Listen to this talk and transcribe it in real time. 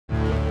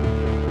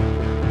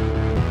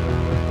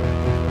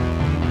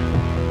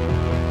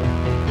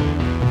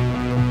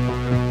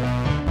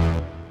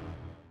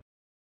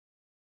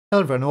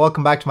Hello everyone, and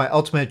welcome back to my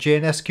Ultimate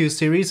JNSQ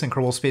series in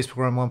Kerbal Space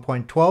Program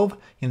 1.12.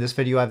 In this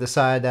video I've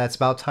decided that it's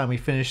about time we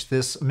finish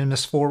this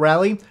Minmus 4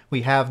 rally.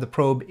 We have the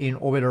probe in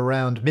orbit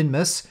around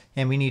Minmus,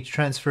 and we need to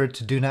transfer it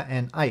to Duna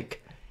and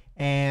Ike.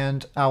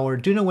 And our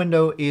Duna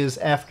window is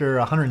after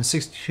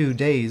 162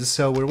 days,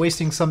 so we're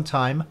wasting some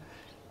time,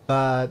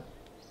 but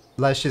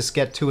let's just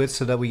get to it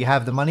so that we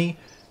have the money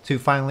to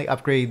finally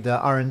upgrade the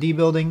R&D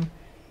building,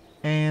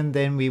 and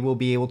then we will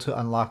be able to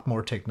unlock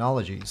more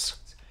technologies.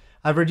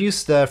 I've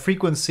reduced the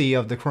frequency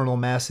of the coronal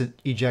mass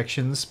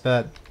ejections,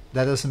 but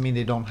that doesn't mean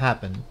they don't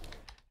happen.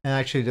 And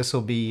actually this will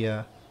be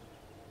an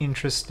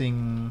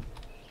interesting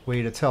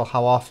way to tell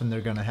how often they're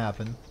going to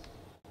happen.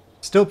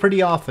 Still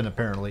pretty often,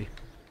 apparently.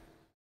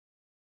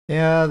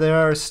 Yeah, there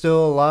are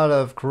still a lot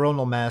of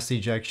coronal mass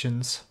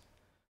ejections.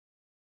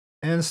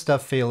 And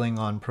stuff failing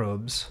on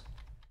probes.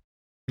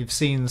 We've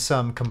seen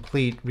some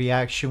complete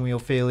reaction wheel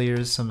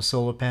failures, some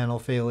solar panel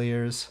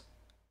failures.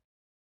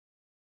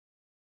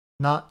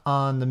 Not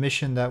on the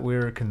mission that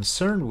we're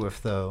concerned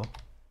with, though.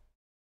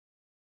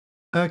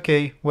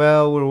 Okay,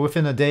 well, we're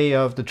within a day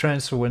of the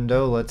transfer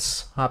window.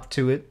 Let's hop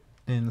to it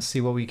and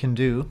see what we can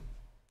do.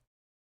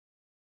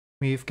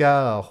 We've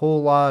got a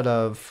whole lot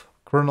of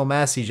coronal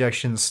mass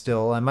ejections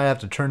still. I might have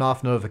to turn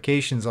off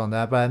notifications on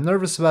that, but I'm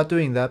nervous about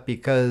doing that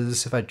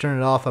because if I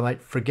turn it off, I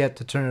might forget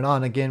to turn it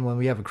on again when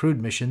we have a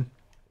crewed mission.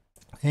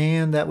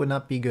 And that would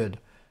not be good,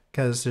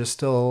 because there's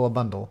still a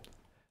bundle.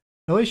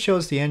 It always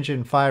shows the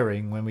engine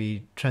firing when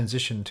we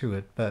transition to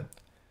it, but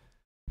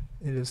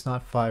it is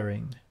not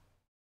firing.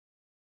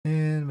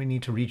 And we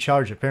need to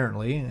recharge,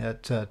 apparently.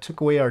 It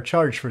took away our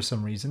charge for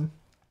some reason.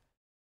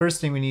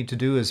 First thing we need to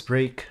do is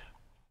break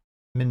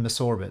Minmus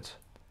orbit.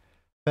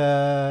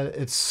 But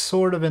it's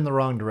sort of in the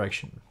wrong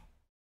direction.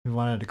 We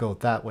wanted to go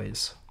that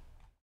ways.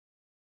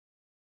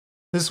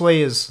 This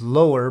way is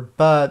lower,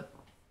 but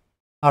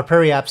our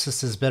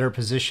periapsis is better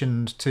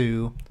positioned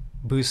to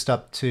boost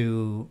up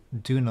to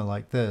Duna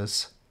like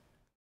this.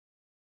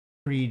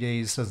 3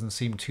 days doesn't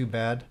seem too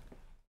bad.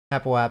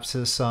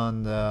 Apoapsis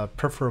on the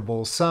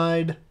preferable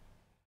side.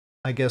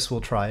 I guess we'll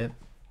try it.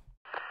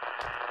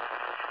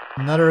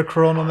 Another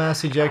coronal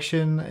mass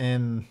ejection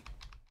and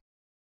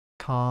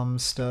comm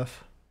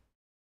stuff.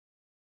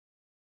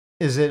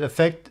 Is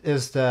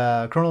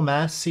the coronal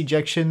mass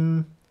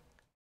ejection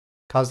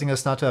causing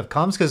us not to have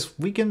comms? Because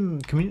we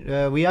can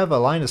we have a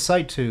line of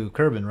sight to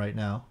Kerbin right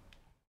now.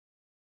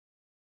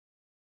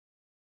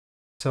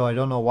 So I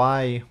don't know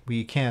why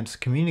we can't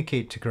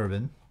communicate to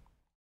Kerbin.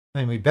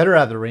 I mean, we better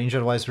have the range,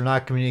 otherwise we're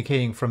not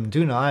communicating from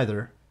Duna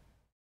either.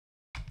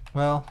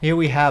 Well, here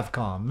we have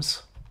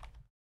comms.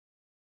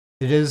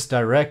 It is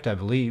direct, I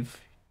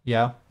believe.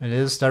 Yeah, it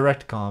is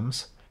direct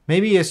comms.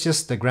 Maybe it's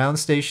just the ground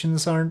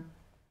stations aren't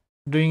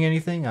doing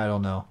anything? I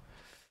don't know.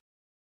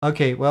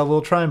 Okay, well,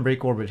 we'll try and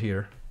break orbit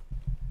here.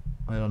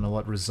 I don't know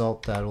what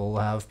result that will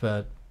have,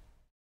 but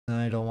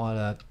I don't want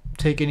to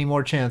take any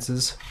more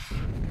chances.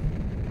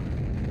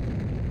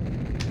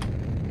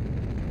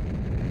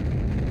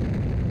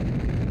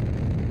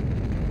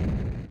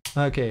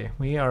 Okay,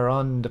 we are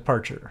on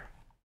departure.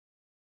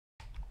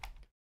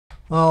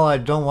 Well, I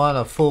don't want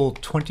a full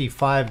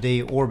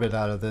 25-day orbit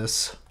out of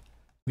this.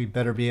 We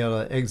better be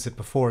able to exit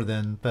before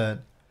then,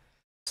 but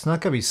it's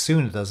not going to be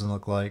soon, it doesn't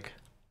look like.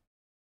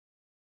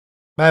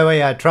 By the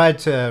way, I tried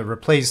to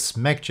replace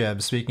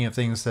MechJeb, speaking of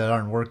things that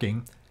aren't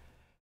working.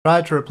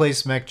 Tried to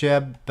replace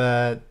MechJeb,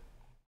 but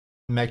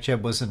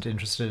MechJeb wasn't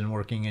interested in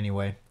working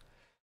anyway.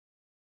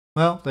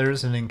 Well,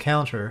 there's an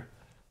encounter.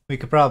 We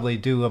could probably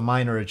do a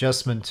minor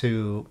adjustment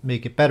to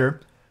make it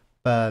better,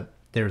 but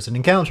there's an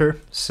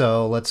encounter,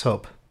 so let's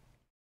hope.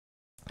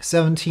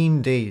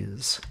 17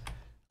 days.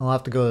 I'll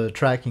have to go to the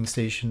tracking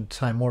station to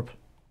time warp.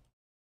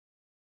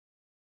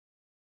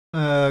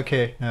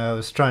 Okay, I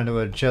was trying to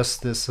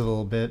adjust this a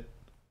little bit.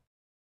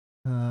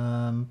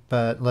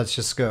 But let's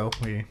just go.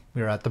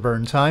 We're at the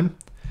burn time.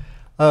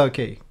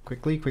 Okay,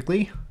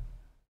 quickly.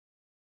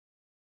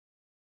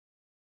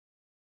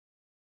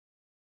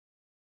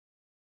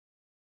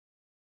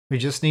 We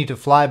just need to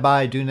fly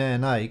by Duna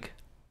and Ike.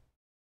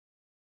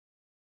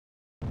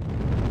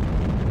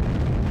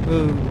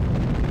 Ooh.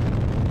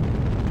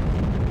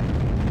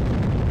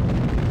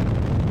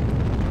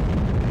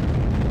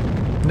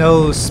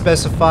 No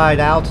specified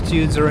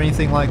altitudes or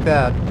anything like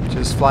that.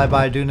 Just fly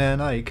by Duna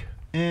and Ike.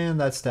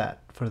 And that's that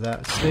for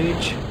that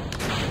stage.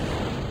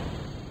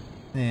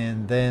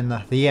 And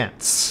then the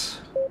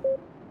ants.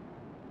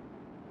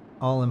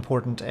 All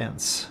important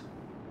ants.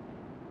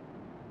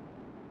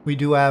 We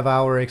do have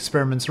our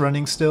experiments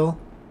running still.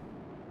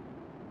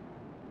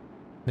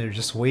 They're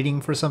just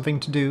waiting for something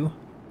to do.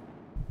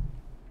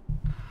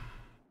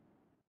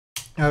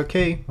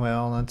 Okay,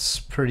 well,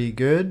 that's pretty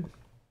good.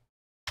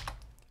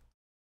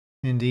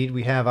 Indeed,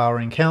 we have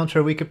our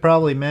encounter. We could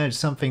probably manage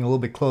something a little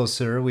bit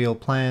closer. We'll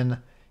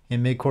plan a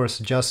mid-course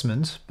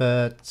adjustment,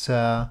 but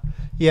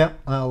yeah,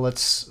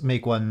 let's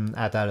make one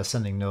at that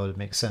ascending node. It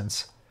makes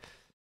sense.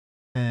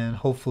 And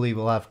hopefully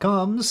we'll have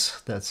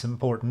comms. That's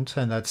important,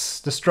 and that's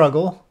the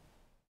struggle.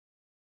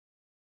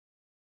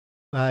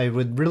 I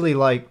would really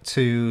like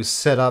to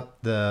set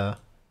up the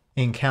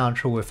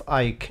encounter with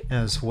Ike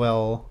as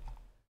well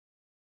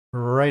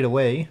right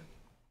away.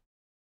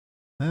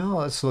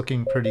 Well, that's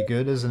looking pretty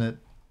good, isn't it?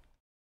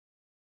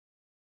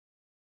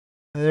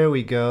 There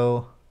we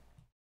go.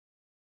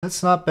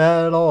 That's not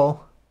bad at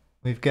all.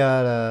 We've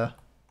got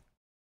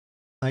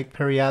Ike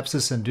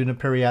periapsis and Duna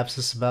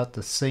periapsis about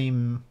the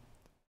same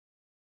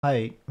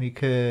height. We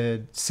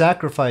could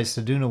sacrifice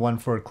the Duna one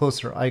for a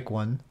closer Ike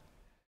one.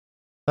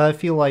 But I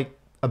feel like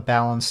a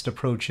balanced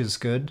approach is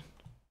good.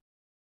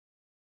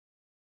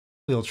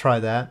 We'll try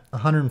that.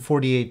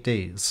 148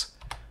 days.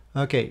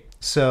 Okay,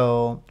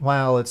 so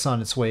while it's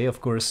on its way, of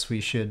course,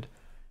 we should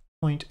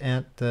point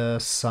at the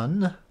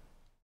sun.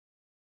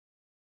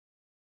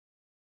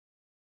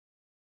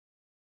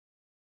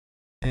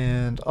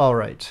 And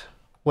alright.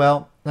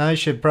 Well, I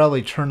should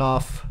probably turn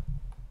off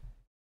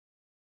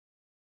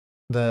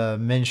the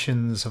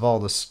mentions of all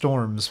the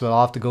storms, but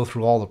I'll have to go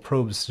through all the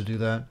probes to do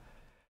that.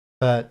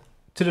 But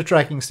to the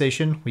tracking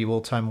station, we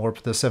will time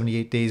warp the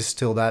 78 days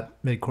till that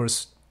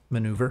mid-course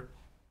maneuver.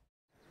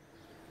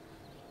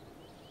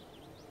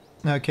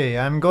 Okay,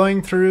 I'm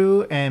going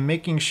through and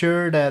making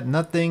sure that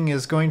nothing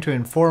is going to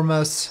inform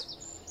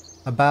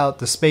us about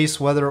the space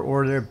weather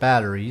or their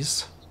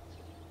batteries.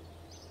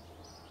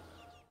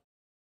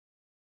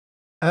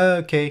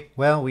 Okay,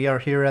 well, we are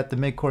here at the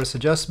mid-course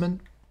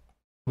adjustment.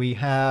 We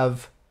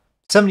have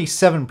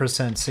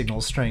 77%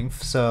 signal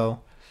strength, so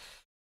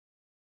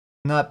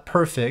not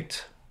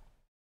perfect.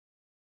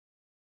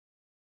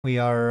 We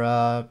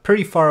are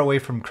pretty far away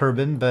from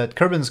Kerbin, but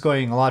Kerbin's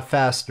going a lot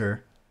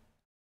faster,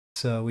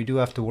 so we do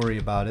have to worry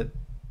about it.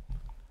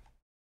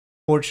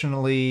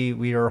 Fortunately,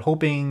 we are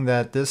hoping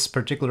that this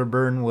particular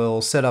burn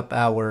will set up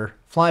our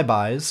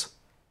flybys.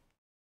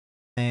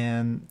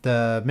 And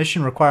the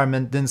mission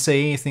requirement didn't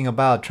say anything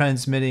about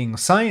transmitting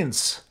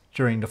science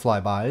during the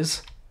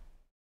flybys.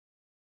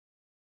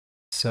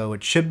 So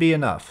it should be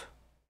enough.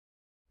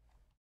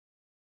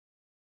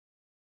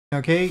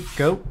 Okay,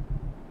 go.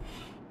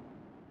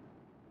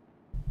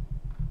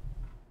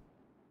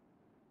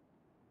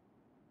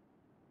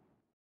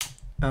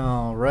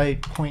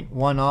 Alright,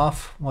 0.1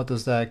 off. What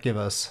does that give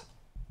us?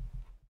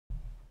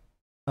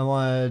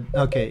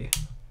 Okay.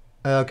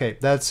 Okay,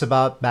 that's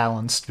about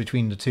balanced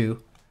between the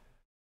two.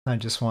 I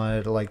just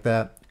wanted it like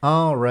that.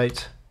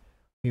 Alright.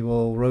 We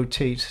will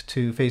rotate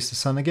to face the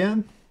sun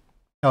again.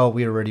 Oh,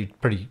 we're already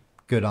pretty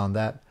good on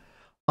that.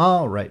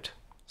 Alright.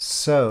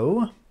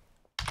 So,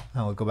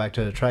 I'll go back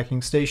to the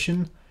tracking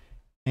station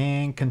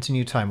and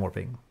continue time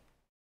warping.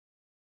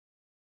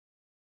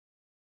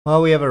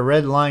 Well, we have a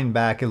red line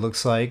back, it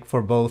looks like,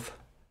 for both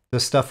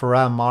the stuff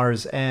around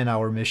Mars and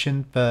our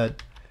mission,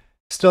 but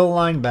still a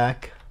line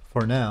back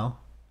for now.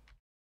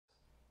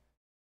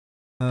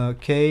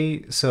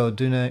 Okay, so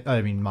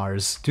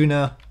Mars.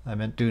 Duna, I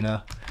meant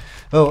Duna.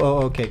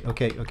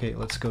 Okay,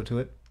 let's go to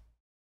it.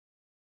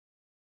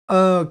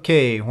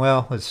 Okay,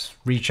 well, it's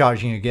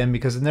recharging again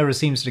because it never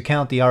seems to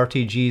count the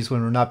RTGs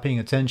when we're not paying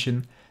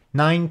attention.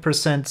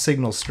 9%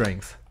 signal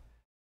strength.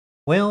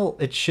 Well,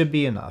 it should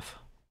be enough.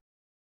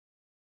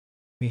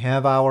 We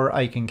have our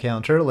Ike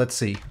encounter. Let's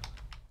see.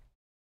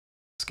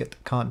 Let's get the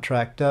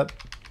contract up.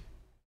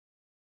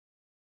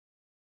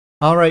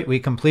 Alright, we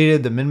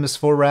completed the Minmus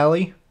 4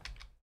 rally.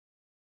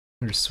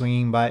 We're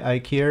swinging by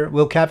Ike here.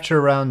 We'll capture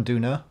around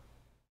Duna.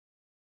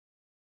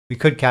 We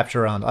could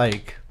capture around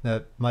Ike.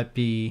 That might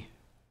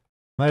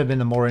have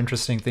been a more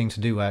interesting thing to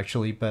do,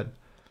 actually, but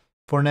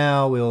for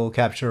now, we'll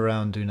capture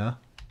around Duna.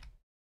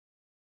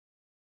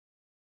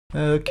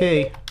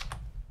 Okay.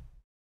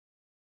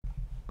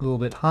 A little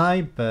bit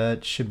high,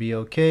 but should be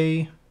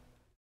okay.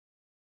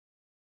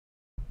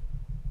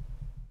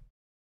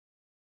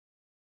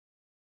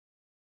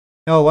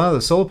 Oh, one of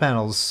the solar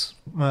panels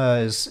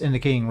is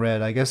indicating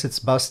red. I guess it's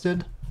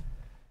busted.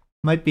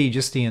 Might be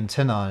just the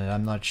antenna on it,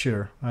 I'm not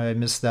sure. I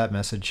missed that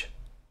message.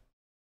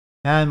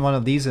 And one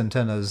of these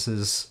antennas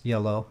is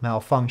yellow,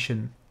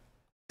 malfunction.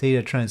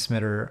 Data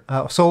transmitter.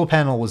 Solar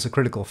panel was a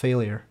critical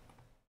failure.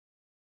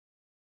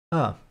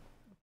 Huh.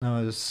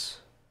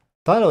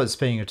 Thought I was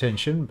paying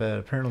attention, but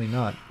apparently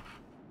not. A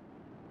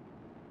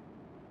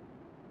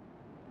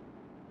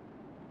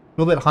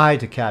little bit high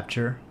to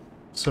capture.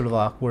 Sort of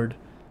awkward.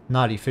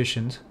 Not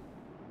efficient.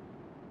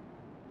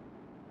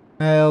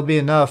 It'll be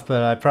enough,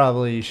 but I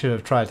probably should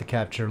have tried to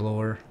capture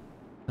lower,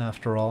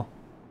 after all.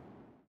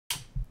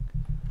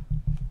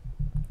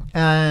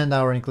 And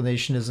our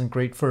inclination isn't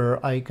great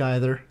for Ike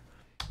either.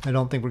 I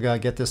don't think we're gonna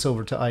get this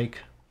over to Ike.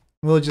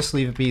 We'll just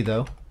leave it be,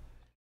 though.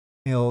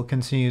 It'll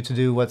continue to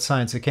do what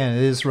science it can.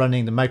 It is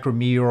running the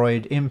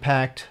micrometeoroid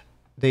impact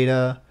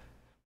data.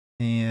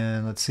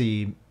 And let's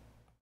see.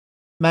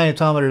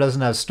 Magnetometer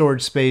doesn't have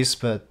storage space,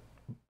 but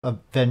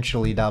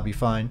eventually that'll be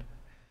fine.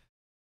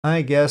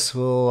 I guess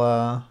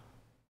we'll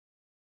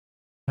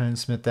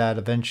transmit that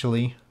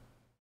eventually.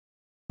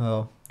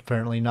 Well,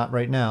 apparently not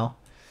right now.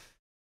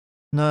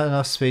 Not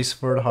enough space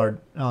for the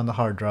on the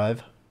hard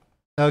drive.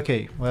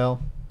 Okay,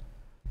 well,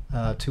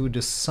 to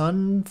the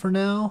sun for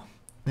now,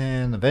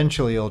 and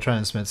eventually it'll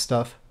transmit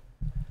stuff.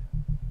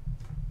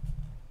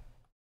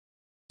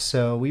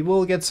 So we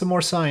will get some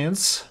more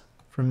science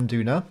from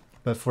Duna,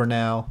 but for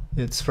now,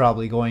 it's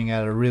probably going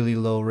at a really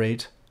low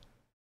rate.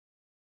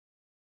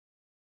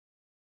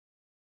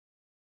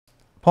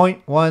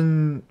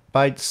 0.1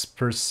 bytes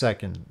per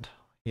second.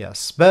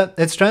 Yes, but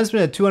it's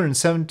transmitted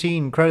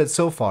 217 credits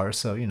so far,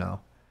 so, you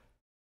know,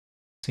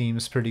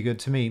 seems pretty good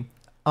to me.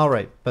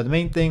 Alright, but the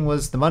main thing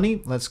was the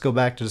money. Let's go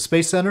back to the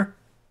Space Center.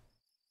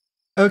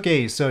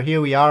 Okay, so here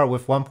we are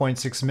with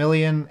 1.6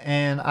 million,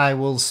 and I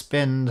will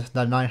spend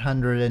the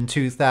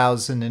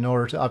 902,000 in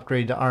order to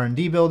upgrade the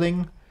R&D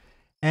building.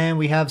 And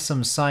we have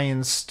some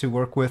science to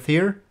work with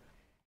here.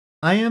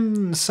 I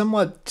am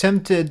somewhat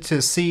tempted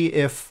to see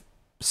if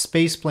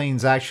space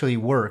planes actually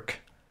work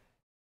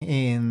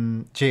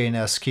in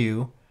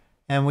JNSQ.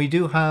 And we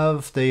do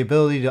have the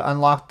ability to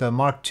unlock the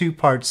Mark II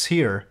parts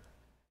here.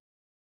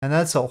 And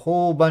that's a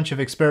whole bunch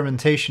of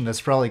experimentation that's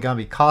probably going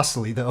to be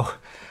costly, though.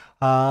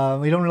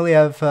 We don't really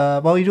have,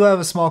 well, we do have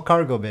a small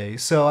cargo bay.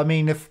 So, I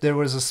mean, if there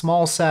was a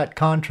small sat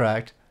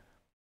contract,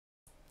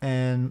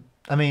 and,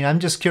 I mean, I'm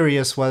just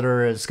curious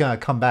whether it's going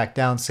to come back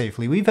down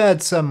safely. We've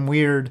had some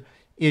weird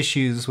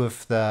issues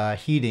with the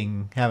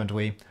heating, haven't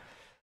we?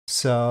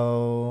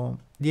 So,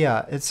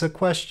 yeah, it's a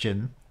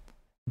question.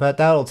 But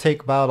that'll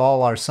take about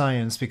all our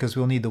science because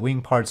we'll need the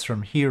wing parts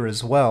from here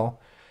as well.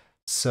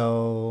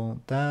 So,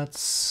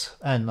 that's,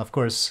 and of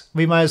course,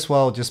 we might as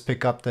well just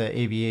pick up the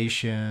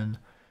aviation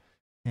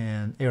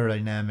and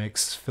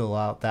aerodynamics, fill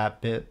out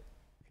that bit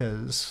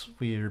because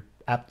we're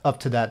up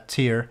to that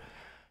tier.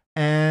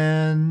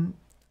 And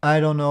I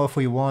don't know if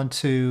we want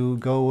to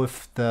go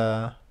with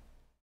the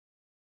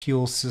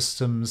fuel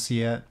systems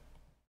yet.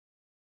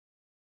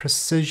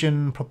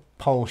 Precision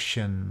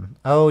propulsion.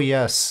 Oh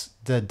yes,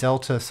 the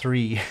Delta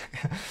 3.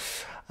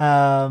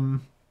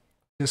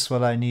 Just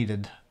what I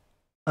needed.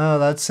 Oh,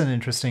 that's an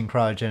interesting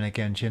cryogenic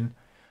engine.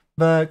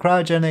 But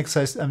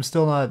cryogenics, I'm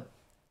still not...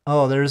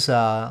 Oh, there's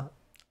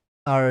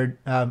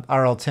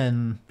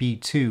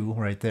RL10B2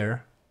 right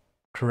there.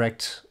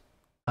 Correct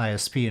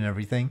ISP and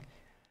everything.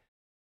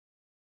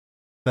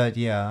 But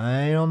yeah,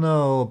 I don't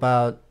know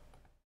about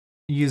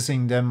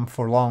using them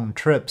for long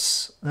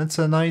trips. That's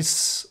a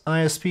nice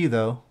ISP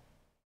though.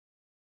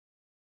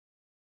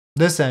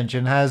 This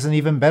engine has an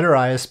even better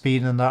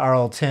ISP than the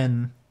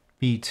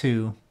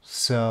RL10B2,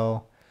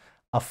 so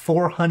a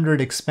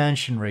 400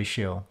 expansion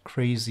ratio.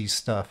 Crazy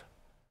stuff.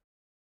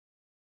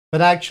 But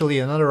actually,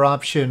 another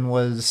option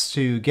was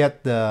to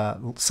get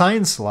the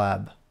science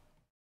lab.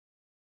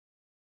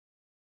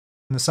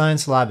 And the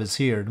science lab is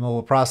here, the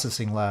mobile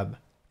processing lab.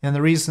 And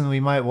the reason we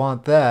might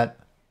want that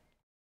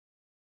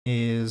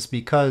is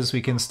because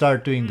we can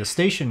start doing the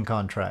station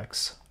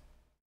contracts.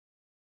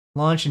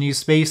 Launch a new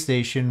space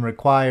station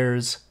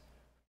requires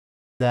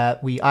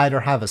that we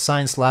either have a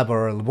science lab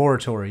or a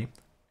laboratory.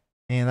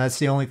 And that's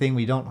the only thing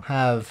we don't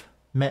have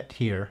met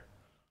here.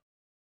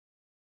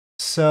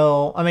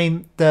 So, I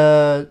mean,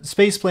 the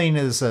spaceplane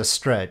is a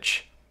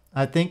stretch.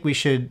 I think we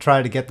should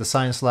try to get the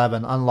science lab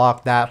and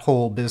unlock that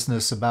whole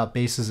business about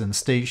bases and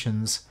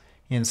stations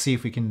and see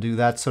if we can do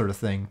that sort of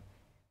thing.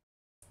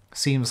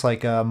 Seems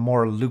like a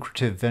more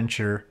lucrative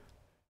venture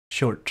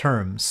short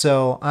term.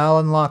 So I'll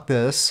unlock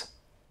this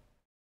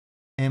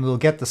and we'll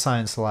get the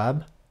science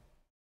lab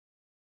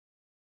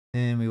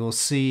and we will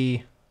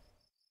see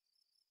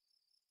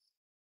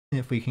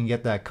if we can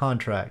get that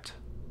contract.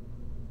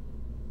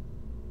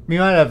 We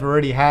might have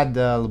already had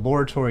the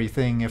laboratory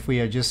thing if we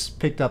had just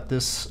picked up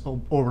this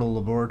orbital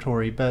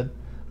laboratory, but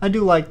I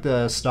do like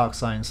the stock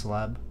science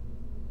lab.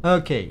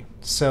 Okay,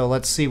 so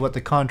let's see what the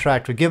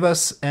contract would give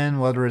us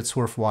and whether it's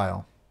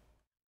worthwhile.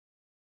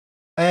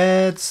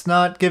 It's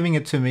not giving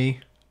it to me.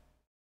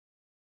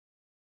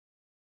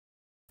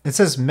 It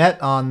says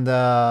met on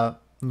the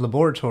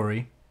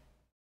laboratory.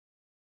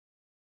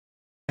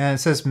 And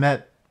it says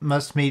met,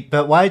 must meet,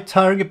 but why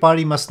target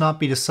body must not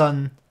be the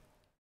sun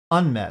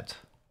unmet?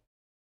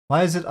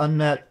 Why is it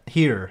unmet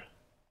here?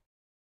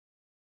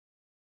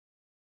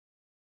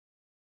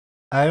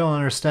 I don't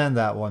understand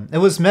that one. It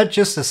was met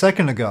just a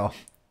second ago.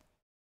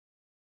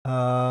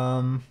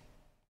 And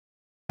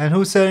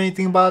who said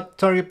anything about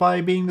target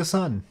body being the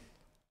sun?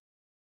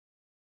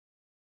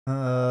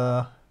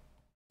 It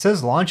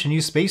says launch a new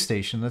space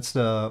station. That's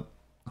the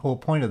whole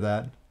point of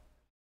that.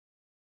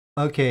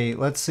 Okay,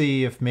 let's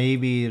see if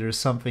maybe there's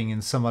something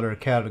in some other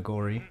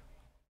category.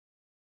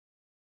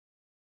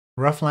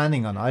 Rough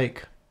landing on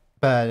Ike.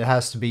 But it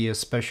has to be a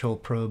special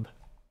probe.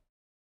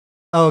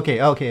 Oh,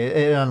 okay,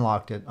 it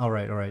unlocked it.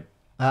 Alright.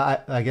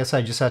 I guess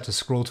I just had to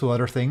scroll to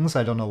other things.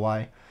 I don't know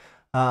why.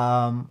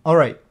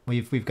 Alright,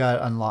 we've got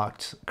it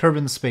unlocked.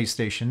 Kerbin Space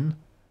Station,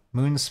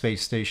 Moon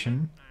Space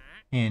Station,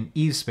 and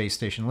Eve Space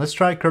Station. Let's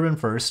try Kerbin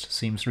first.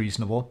 Seems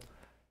reasonable.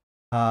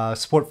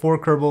 Support 4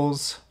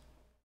 Kerbals.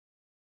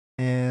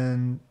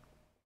 And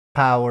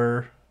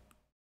power.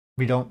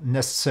 We don't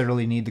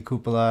necessarily need the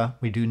cupola.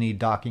 We do need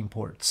docking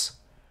ports.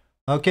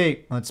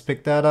 Okay, let's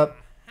pick that up.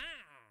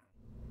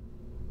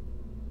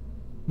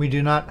 We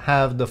do not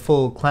have the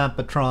full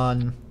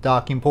Clampatron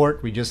docking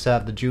port. We just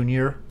have the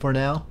Junior for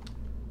now.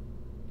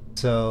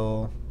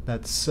 So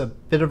That's a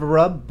bit of a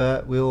rub,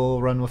 but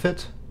we'll run with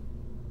it.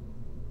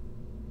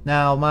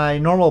 Now, my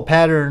normal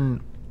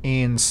pattern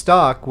in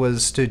stock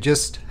was to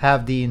just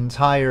have the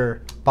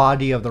entire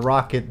body of the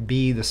rocket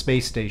be the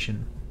space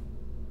station.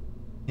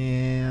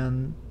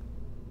 And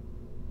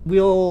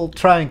we'll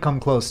try and come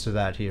close to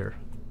that here.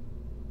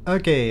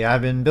 Okay,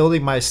 I've been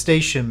building my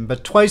station,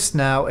 but twice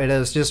now it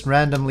has just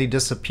randomly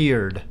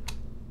disappeared.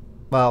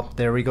 Well,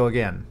 there we go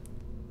again.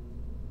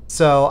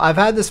 So, I've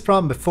had this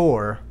problem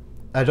before.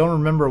 I don't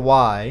remember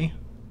why,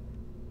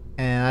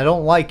 and I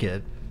don't like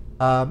it.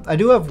 I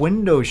do have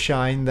window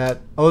shine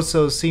that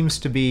also seems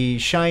to be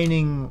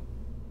shining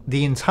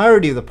the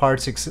entirety of the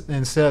parts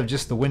instead of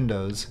just the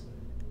windows.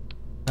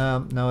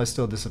 No, it's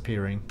still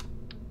disappearing.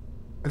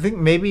 I think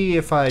maybe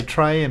if I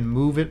try and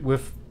move it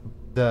with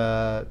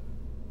the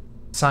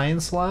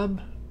science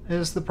lab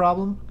is the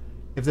problem.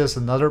 If there's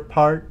another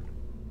part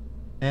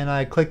and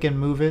I click and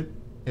move it,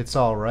 it's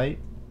alright.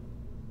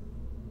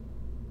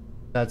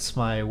 That's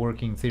my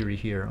working theory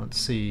here. Let's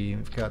see,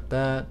 we've got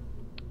that.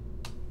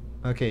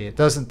 Okay, it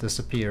doesn't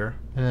disappear.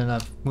 And then I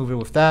move it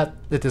with that,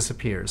 it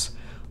disappears.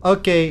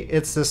 Okay,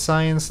 it's the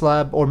science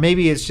lab, or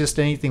maybe it's just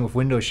anything with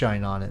window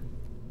shine on it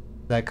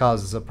that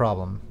causes a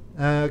problem.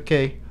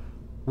 Okay,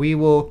 we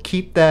will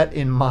keep that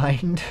in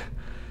mind.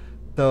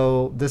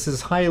 Though this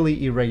is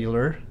highly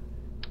irregular,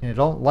 and I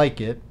don't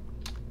like it.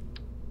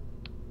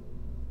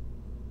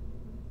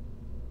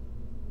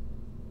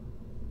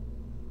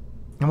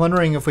 I'm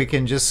wondering if we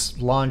can just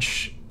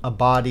launch a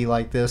body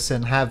like this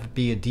and have it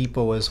be a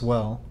depot as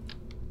well.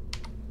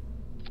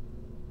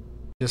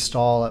 Just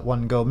all at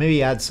one go.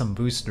 Maybe add some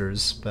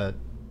boosters, but...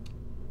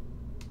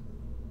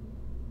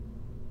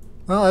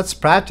 well, that's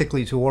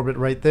practically to orbit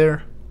right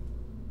there.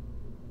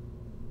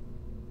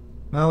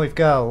 Well, we've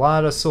got a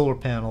lot of solar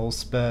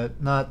panels,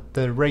 but not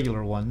the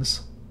regular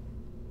ones.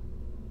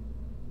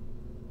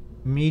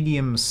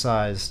 Medium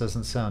size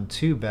doesn't sound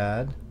too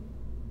bad.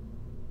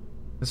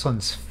 This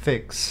one's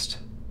fixed.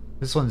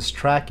 This one's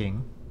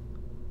tracking.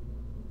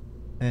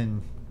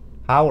 And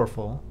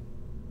powerful.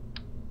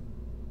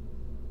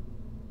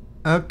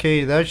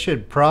 Okay, that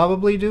should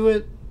probably do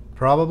it.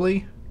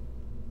 Probably.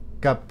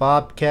 Got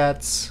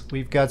bobcats.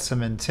 We've got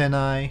some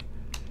antennae.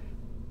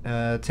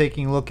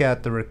 Taking a look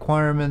at the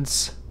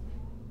requirements.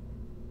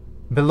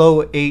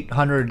 Below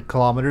 800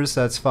 kilometers,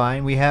 that's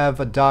fine. We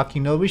have a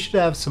docking node. We should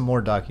have some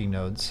more docking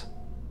nodes.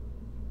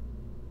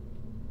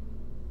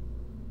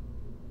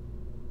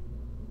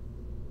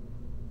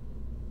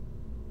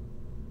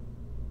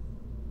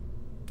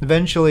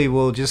 Eventually,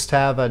 we'll just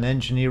have an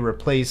engineer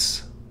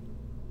replace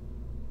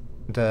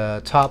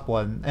the top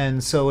one,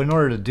 and so in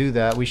order to do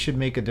that we should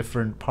make a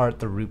different part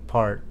the root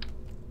part.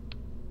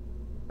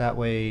 That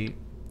way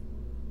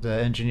the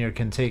engineer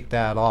can take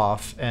that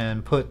off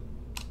and put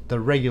the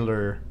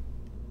regular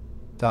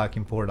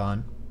docking port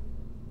on.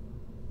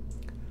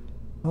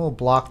 We'll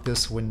block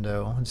this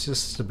window. It's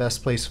just the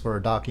best place for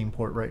a docking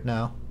port right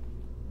now.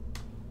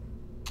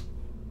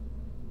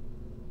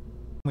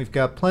 We've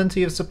got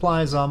plenty of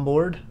supplies on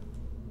board.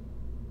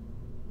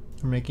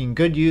 We're making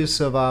good use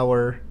of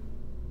our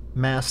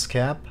mass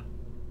cap.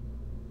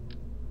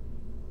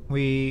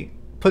 We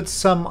put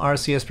some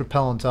RCS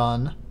propellant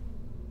on,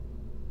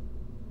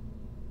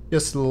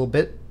 just a little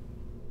bit,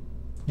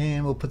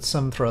 and we'll put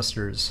some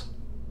thrusters.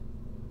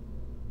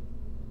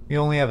 We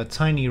only have a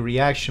tiny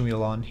reaction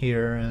wheel on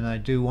here, and I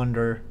do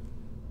wonder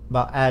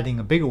about adding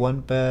a bigger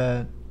one,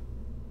 but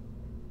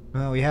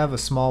well, we have a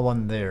small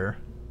one there.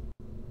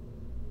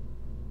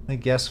 I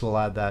guess we'll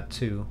add that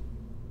too,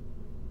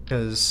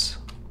 because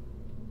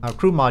our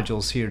crew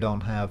modules here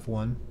don't have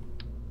one.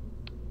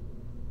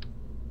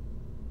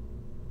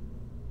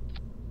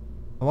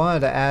 I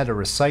wanted to add a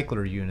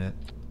recycler unit.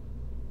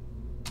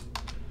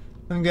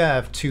 I'm gonna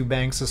have 2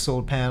 banks of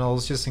solar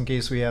panels just in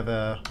case we have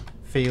a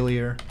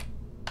failure.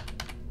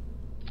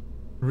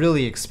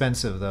 Really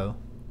expensive though.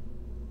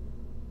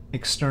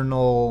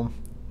 External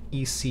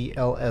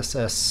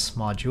ECLSS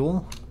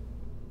module.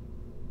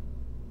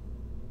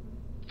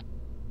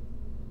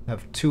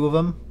 Have 2 of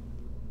them.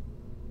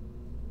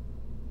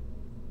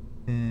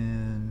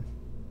 And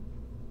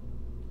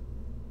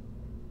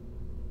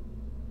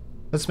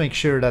let's make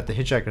sure that the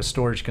hitchhiker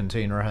storage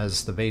container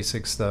has the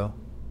basics though.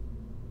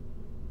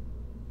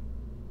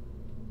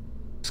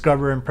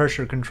 Scrubber and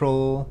pressure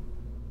control.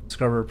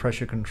 Scrubber,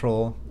 pressure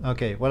control.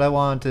 Okay, what I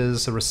want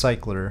is a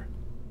recycler.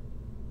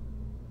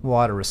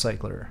 Water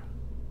recycler.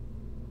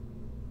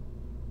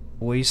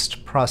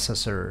 Waste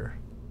processor.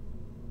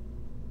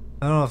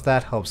 I don't know if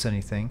that helps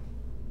anything.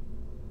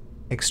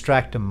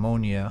 Extract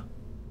ammonia.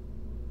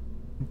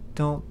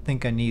 Don't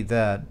think I need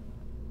that.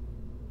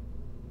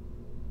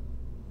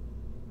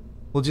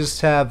 We'll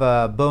just have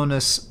a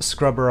bonus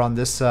scrubber on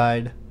this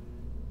side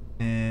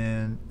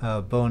and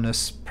a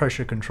bonus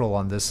pressure control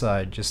on this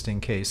side just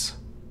in case.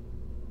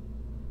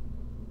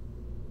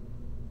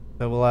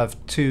 So we'll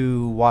have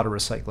 2 water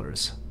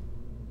recyclers.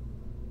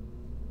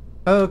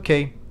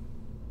 Okay,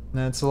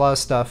 that's a lot of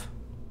stuff.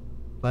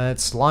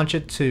 Let's launch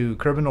it to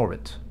Kerbin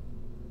orbit.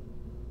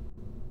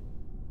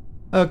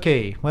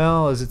 Okay,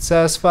 well, is it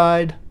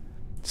satisfied?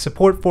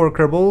 Support for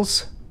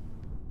Kerbals.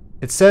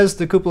 It says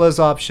the cupola is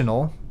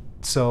optional,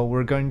 so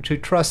we're going to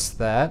trust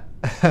that.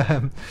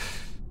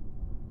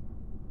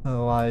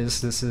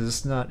 Otherwise, this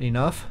is not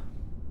enough.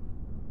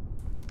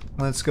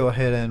 Let's go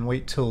ahead and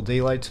wait till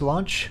daylight to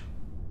launch.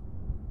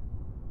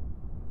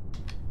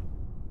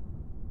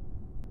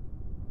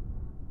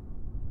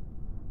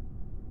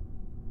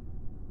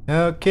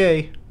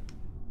 Okay.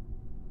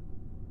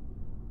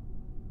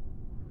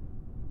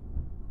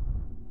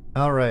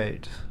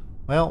 Alright.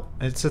 Well,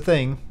 it's a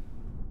thing.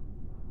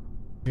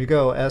 Here you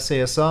go.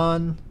 SAS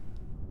on.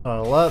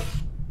 Throttle up.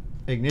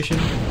 Ignition.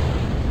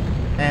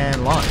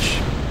 And launch.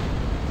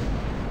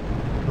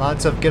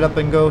 Lots of get up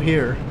and go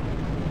here.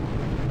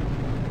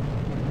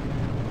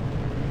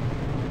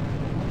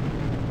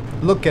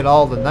 Look at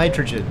all the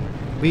nitrogen.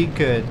 We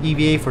could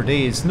EVA for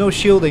days. No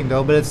shielding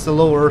though, but it's the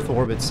low Earth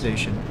orbit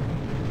station.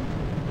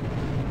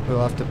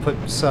 We'll have to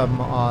put some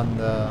on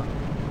the...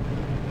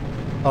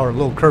 or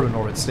low Kerbin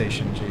orbit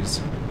station,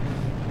 jeez.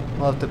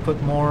 We'll have to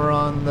put more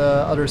on the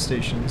other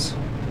stations.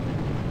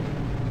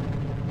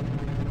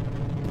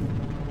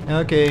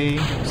 Okay,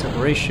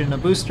 separation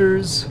of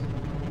boosters.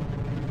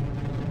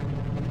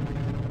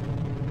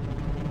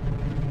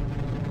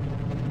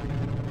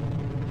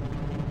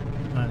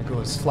 Trying to go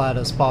as flat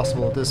as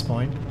possible at this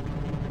point.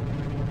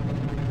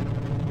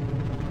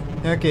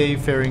 Okay,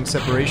 fairing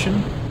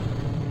separation.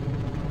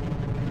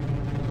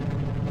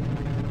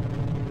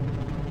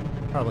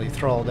 Probably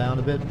throttle down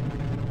a bit.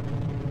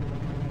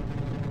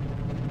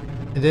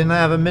 It didn't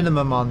have a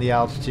minimum on the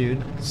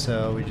altitude,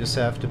 so we just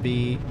have to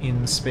be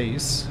in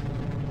space.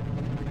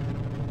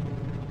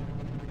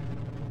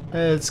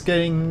 It's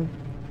getting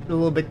a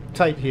little bit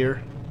tight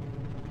here.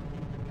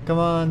 Come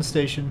on,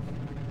 station.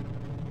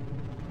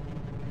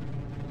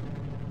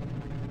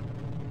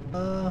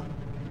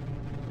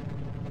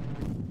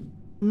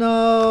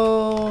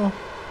 No!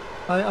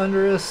 I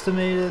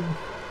underestimated.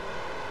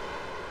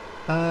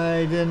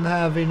 I didn't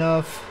have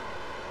enough.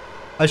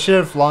 I should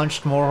have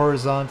launched more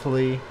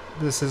horizontally.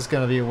 This is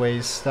gonna be a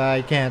waste.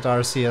 I can't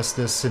RCS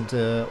this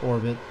into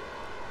orbit.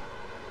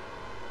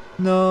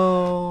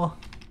 No,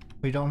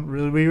 we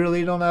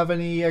really don't have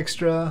any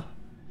extra.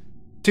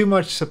 Too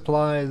much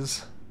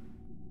supplies.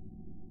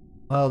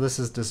 Well, this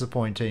is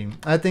disappointing.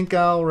 I think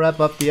I'll wrap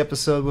up the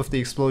episode with the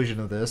explosion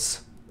of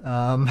this.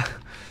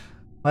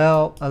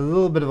 Well, a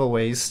little bit of a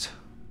waste.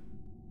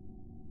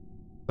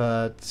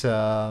 But,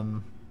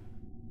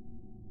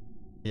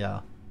 yeah.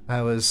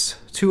 I was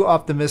too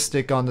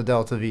optimistic on the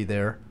Delta V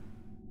there.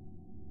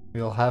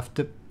 We'll have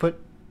to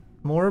put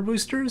more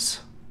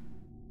boosters?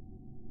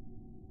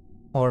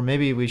 Or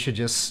maybe we should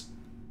just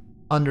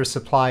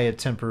undersupply it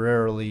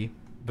temporarily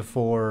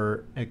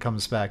before it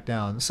comes back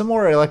down. Some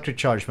more electric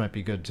charge might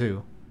be good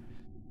too.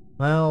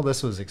 Well,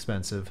 this was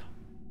expensive.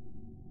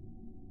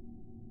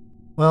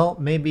 Well,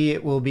 maybe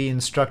it will be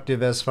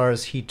instructive as far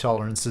as heat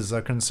tolerances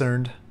are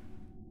concerned.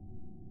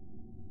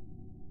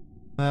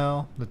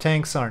 Well, the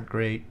tanks aren't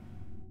great.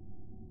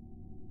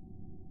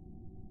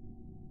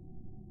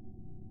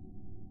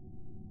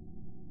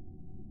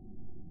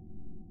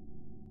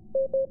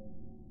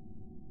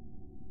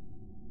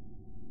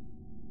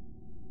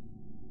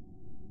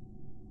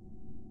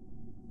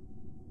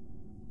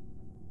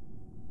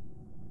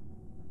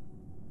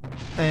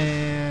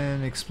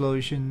 And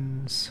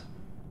explosions.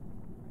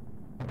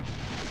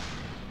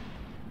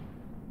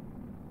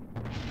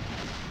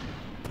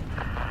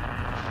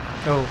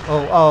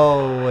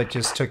 Oh, it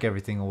just took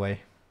everything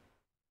away.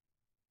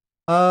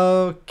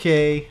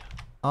 Okay.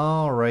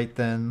 Alright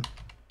then.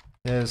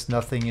 There's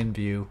nothing in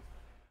view.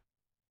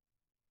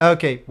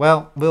 Okay,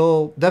 well,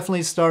 we'll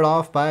definitely start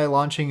off by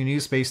launching a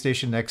new space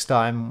station next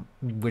time,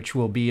 which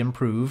will be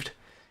improved.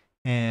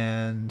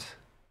 And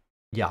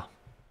yeah.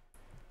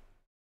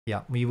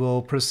 Yeah, we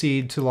will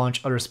proceed to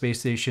launch other space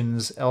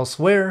stations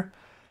elsewhere,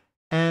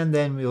 and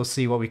then we'll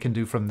see what we can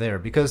do from there,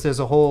 because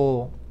there's a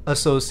whole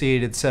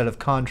associated set of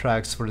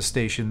contracts for the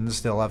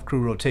stations. They'll have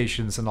crew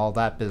rotations and all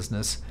that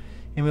business,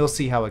 and we'll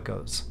see how it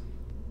goes.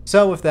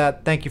 So with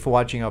that, thank you for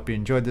watching. I hope you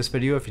enjoyed this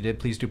video. If you did,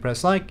 please do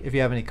press like. If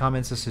you have any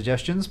comments or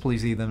suggestions,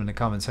 please leave them in the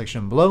comment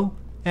section below,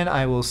 and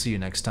I will see you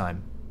next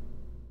time.